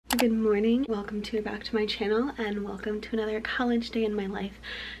Good morning. Welcome back to my channel, and welcome to another college day in my life,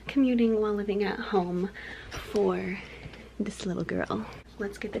 commuting while living at home for this little girl.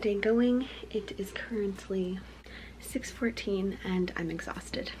 Let's get the day going. It is currently 6:14 and I'm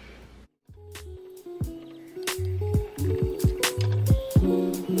exhausted.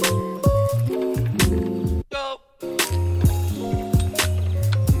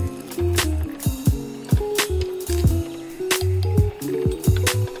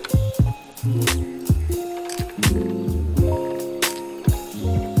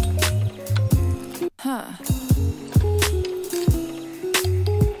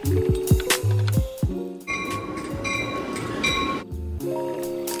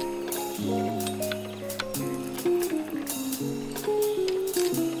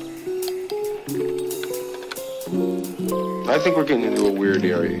 I think we're getting into a weird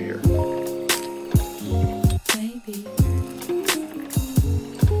area here. Maybe.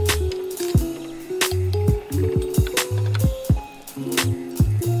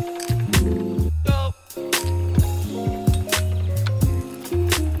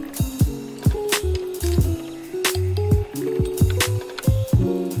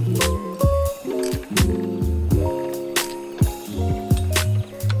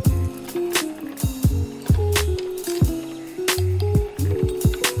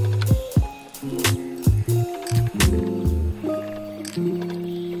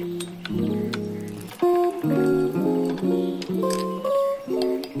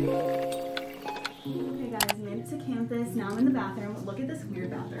 Now I'm in the bathroom. Look at this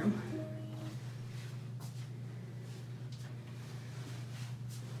weird bathroom.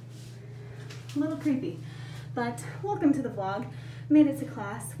 A little creepy, but welcome to the vlog. Made it to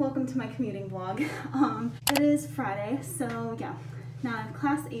class. Welcome to my commuting vlog. It is Friday, so yeah. Now I have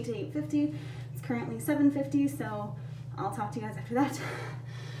class 8 to 8:50. It's currently 7:50, so I'll talk to you guys after that.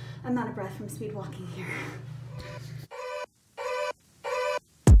 I'm out of breath from speed walking here.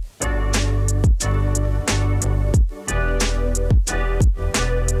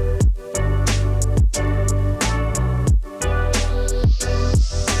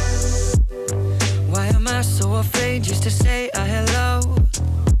 Just to say a hello,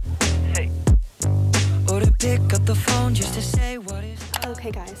 hey, or to pick up the phone just to say what is up.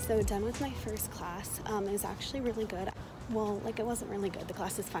 Okay guys, so done with my first class. It was actually really good. Well, like, it wasn't really good. The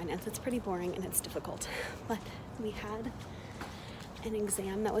class is finance. It's pretty boring and it's difficult, but we had an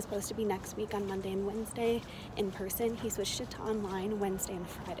exam that was supposed to be next week on Monday and Wednesday in person. He switched it to online Wednesday and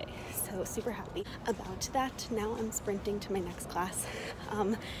Friday, so super happy about that. Now I'm sprinting to my next class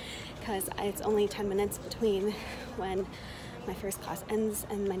because it's only 10 minutes between when my first class ends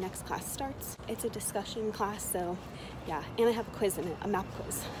and my next class starts. It's a discussion class, so yeah, and I have a quiz in it, a map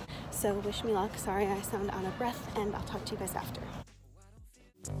quiz. So wish me luck. Sorry I sound out of breath, and I'll talk to you guys after.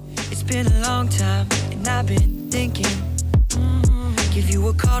 It's been a long time and I've been thinking, give you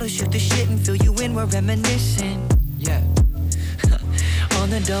a call to shoot the shit and fill you in, we're reminiscing, yeah.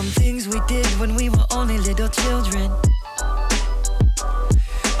 On the dumb things we did when we were only little children.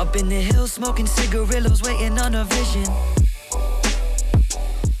 Up in the hills smoking cigarillos, waiting on a vision.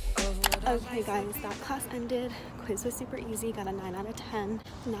 Okay guys, that class ended. Quiz was super easy, got a 9 out of 10.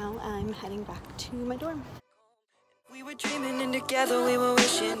 Now I'm heading back to my dorm. We were dreaming and together we were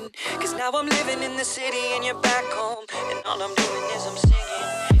wishing, cause now I'm living in the city and you're back home, and all I'm doing is I'm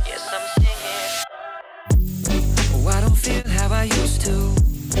singing, yes I'm singing. Oh, I don't feel how I used to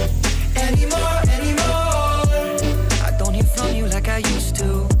anymore. I don't hear from you like I used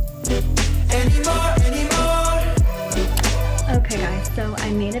to anymore. Okay guys, so I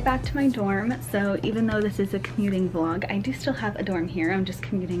made it back to my dorm. So even though this is a commuting vlog, I do still have a dorm here. I'm just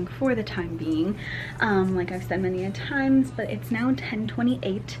commuting for the time being, like I've said many a times, but it's now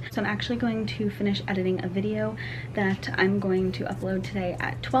 10:28. So I'm actually going to finish editing a video that I'm going to upload today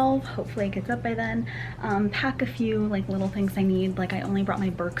at 12. Hopefully it gets up by then. Pack a few like little things I need. Like, I only brought my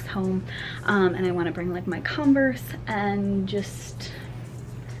Birks home, and I want to bring like my Converse and just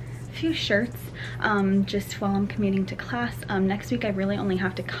few shirts just while I'm commuting to class. Next week I really only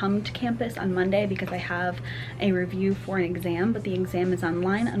have to come to campus on Monday because I have a review for an exam, but the exam is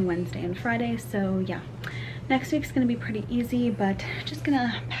online on Wednesday and Friday, so yeah. Next week's gonna be pretty easy, but just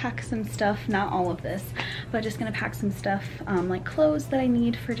gonna pack some stuff, not all of this, but just gonna pack some stuff, like clothes that I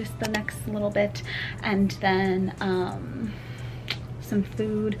need for just the next little bit, and then some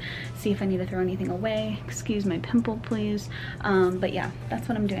food, see if I need to throw anything away. Excuse my pimple, please. But yeah, that's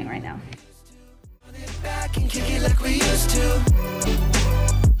what I'm doing right now.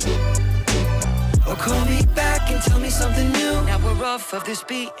 or call me back and tell me something new. Now we're off of this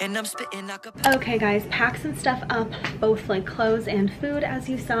beat and I'm spitting like a... Okay guys, pack some stuff up, both like clothes and food as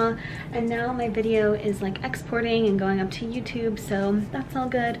you saw, and now my video is like exporting and going up to YouTube, so that's all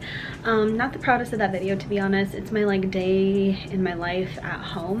good. Not the proudest of that video, to be honest. It's my like day in my life at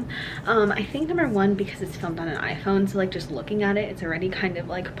home. I think number one, because it's filmed on an iPhone, so like just looking at it, it's already kind of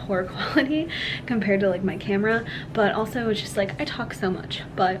like poor quality compared to like my camera, but also it's just like I talk so much,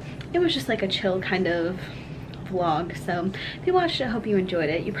 but it was just like a chill kind of vlog. So if you watched it, I hope you enjoyed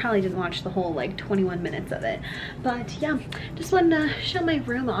it. You probably didn't watch the whole like 21 minutes of it, but yeah, just wanted to show my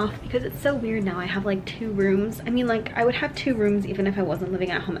room off because it's so weird now. I have like 2 rooms. I mean, like I would have 2 rooms even if I wasn't living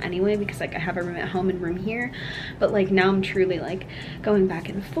at home anyway, because like I have a room at home and room here, but like now I'm truly like going back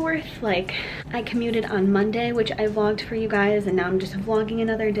and forth. Like I commuted on Monday, which I vlogged for you guys, and now I'm just vlogging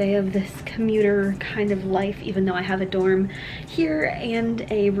another day of this commuter kind of life, even though I have a dorm here and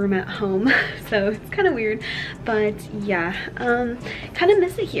a room at home. So it's kind of weird, but yeah, kind of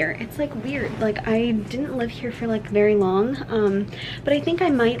miss it here. It's like weird. Like I didn't live here for like very long, but I think I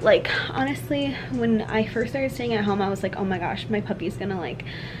might, like, honestly, when I first started staying at home, I was like, oh my gosh, my puppy's gonna like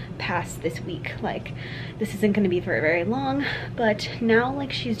pass this week, like this isn't going to be for very long. But now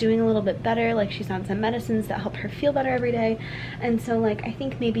like she's doing a little bit better, like she's on some medicines that help her feel better every day, and so like I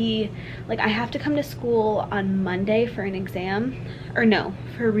think maybe like I have to come to school on Monday for an exam, or no,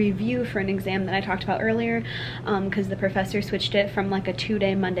 for a review for an exam that I talked about earlier, because the professor switched it from like a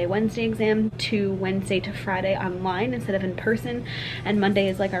 2-day Monday Wednesday exam to Wednesday to Friday online instead of in person, and Monday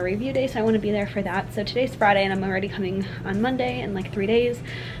is like our review day, so I want to be there for that. So today's Friday and I'm already coming on Monday in like 3 days,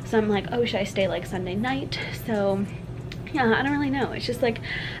 so I'm like, oh, should I stay like Sunday night? So yeah, I don't really know. It's just like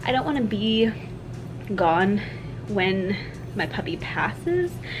I don't want to be gone when my puppy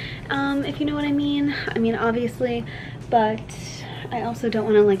passes, if you know what I mean. I mean, obviously, but I also don't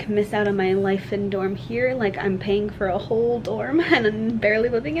want to like miss out on my life in dorm here. Like I'm paying for a whole dorm and I'm barely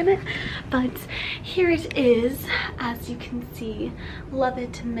living in it, but here it is, as you can see. Love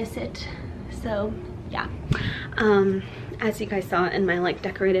it, miss it. So yeah, as you guys saw in my like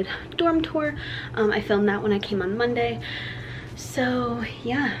decorated dorm tour, I filmed that when I came on Monday. So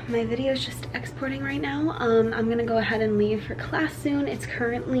yeah, my video is just exporting right now. I'm gonna go ahead and leave for class soon. It's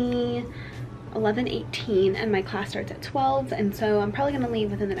currently 11:18 and my class starts at 12, and so I'm probably gonna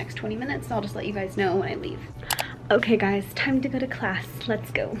leave within the next 20 minutes, so I'll just let you guys know when I leave. Okay guys, time to go to class.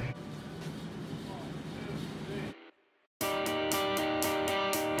 Let's go.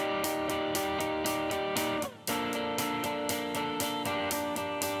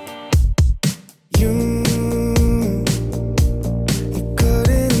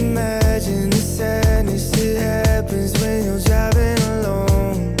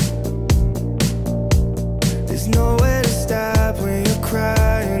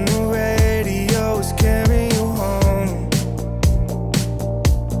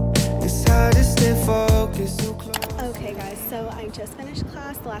 Just finished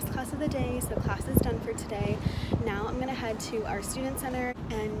class, the last class of the day, so class is done for today. Now I'm gonna head to our student center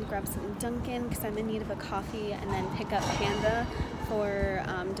and grab some Dunkin because I'm in need of a coffee, and then pick up Panda for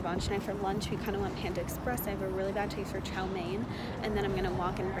Devonch and I for lunch. We kind of want Panda Express. I have a really bad taste for chow mein, and then I'm gonna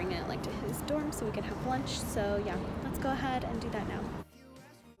walk and bring it like to his dorm so we can have lunch. So yeah, let's go ahead and do that now.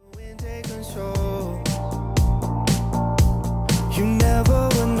 You never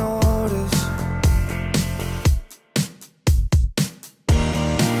will notice.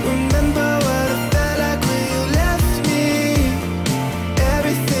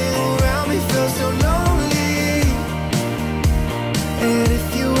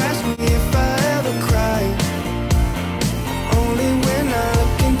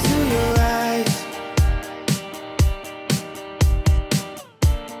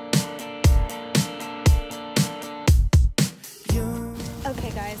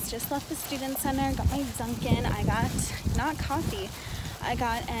 Just left the student center, got my Dunkin. I got, not coffee, I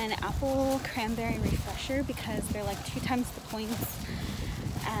got an apple cranberry refresher because they're like 2 times the points,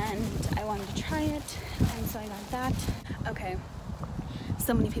 and I wanted to try it, and so I got that. Okay,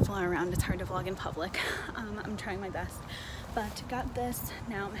 so many people are around, it's hard to vlog in public. I'm trying my best, but got this.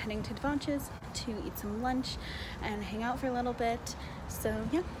 Now I'm heading to Devonch's to eat some lunch and hang out for a little bit. So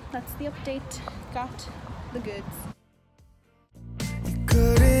yeah, that's the update. Got the goods.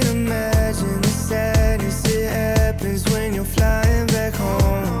 Couldn't imagine the sadness it happens when you're flying back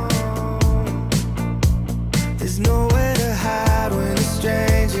home. There's nowhere to hide when a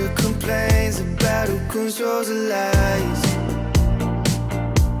stranger complains about who controls the lights.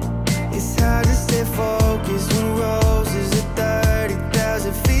 It's hard to stay focused when roses are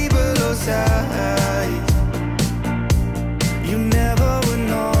 30,000 feet below sight. You never would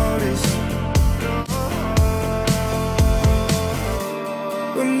notice.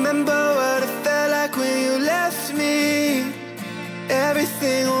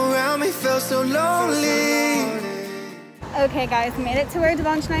 felt so lonely. Okay guys, made it to where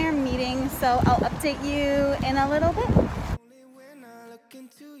Devonch and I are meeting, so I'll update you in a little bit.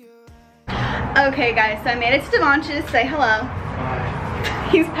 Okay guys, so I made it to Devonch's. Say hello.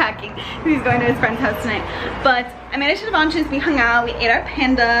 He's packing. He's going to his friend's house tonight. But I made it to Devonch's. We hung out, we ate our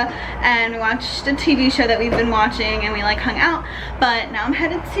panda, and we watched a TV show that we've been watching, and we like hung out. But now I'm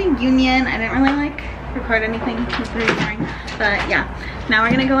headed to Union. I didn't really like record anything. It was pretty boring. But yeah, now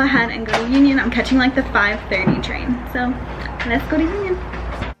we're gonna go ahead and go to Union. I'm catching like the 5:30 train. So let's go to Union.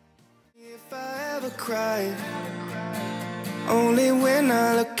 If I ever cried, only when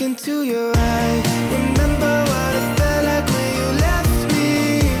I look into your eyes. Remember what it felt like when you left me.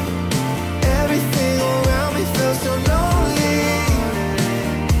 Everything around me felt so lonely.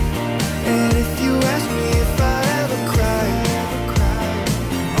 And if you ask me if I ever cried,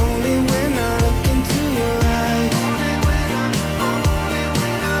 only when I look into your eyes. Only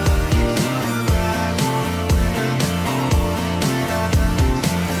when I look into your eyes.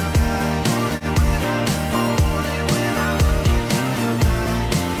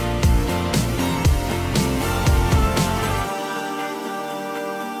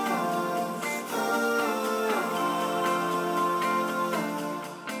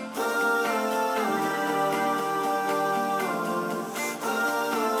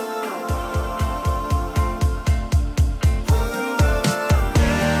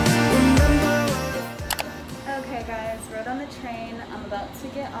 Okay guys, rode on the train. I'm about to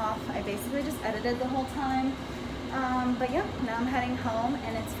get off. I basically just edited the whole time. But yeah, now I'm heading home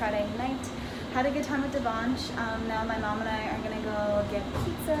and it's Friday night. Had a good time with Devonch. Now my mom and I are gonna go get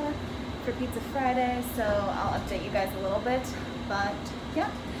pizza for Pizza Friday, so I'll update you guys a little bit. But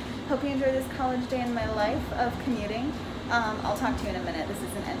yeah, hope you enjoy this college day in my life of commuting. I'll talk to you in a minute. This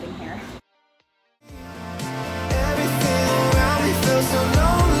isn't ending here. Everything around me feels so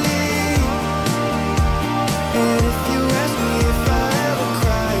lonely. And if you ask me if I ever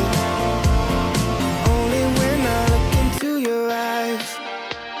cried, only when I look into your eyes.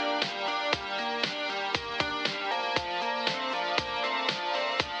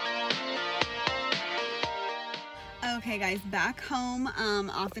 Okay guys, back home,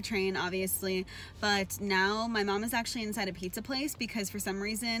 off the train obviously, but now my mom is actually inside a pizza place because for some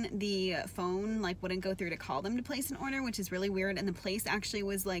reason the phone like wouldn't go through to call them to place an order, which is really weird, and the place actually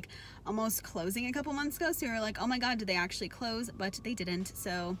was like almost closing a couple months ago, so we were like, oh my god, did they actually close? But they didn't.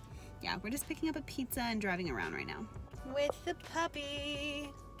 So yeah, we're just picking up a pizza and driving around right now with the puppy.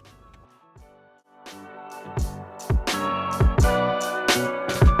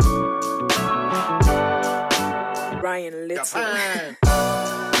 Brian, let's go.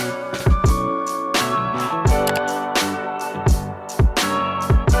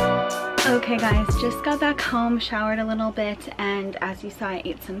 Okay guys, just got back home, showered a little bit, and as you saw, I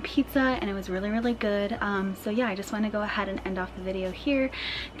ate some pizza and it was really good. So yeah, I just want to go ahead and end off the video here.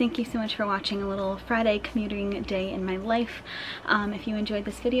 Thank you so much for watching a little Friday commuting day in my life. If you enjoyed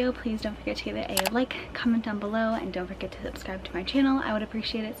this video, please don't forget to give it a like, comment down below, and don't forget to subscribe to my channel. I would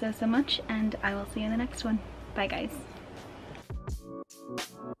appreciate it so much, and I will see you in the next one. Bye guys.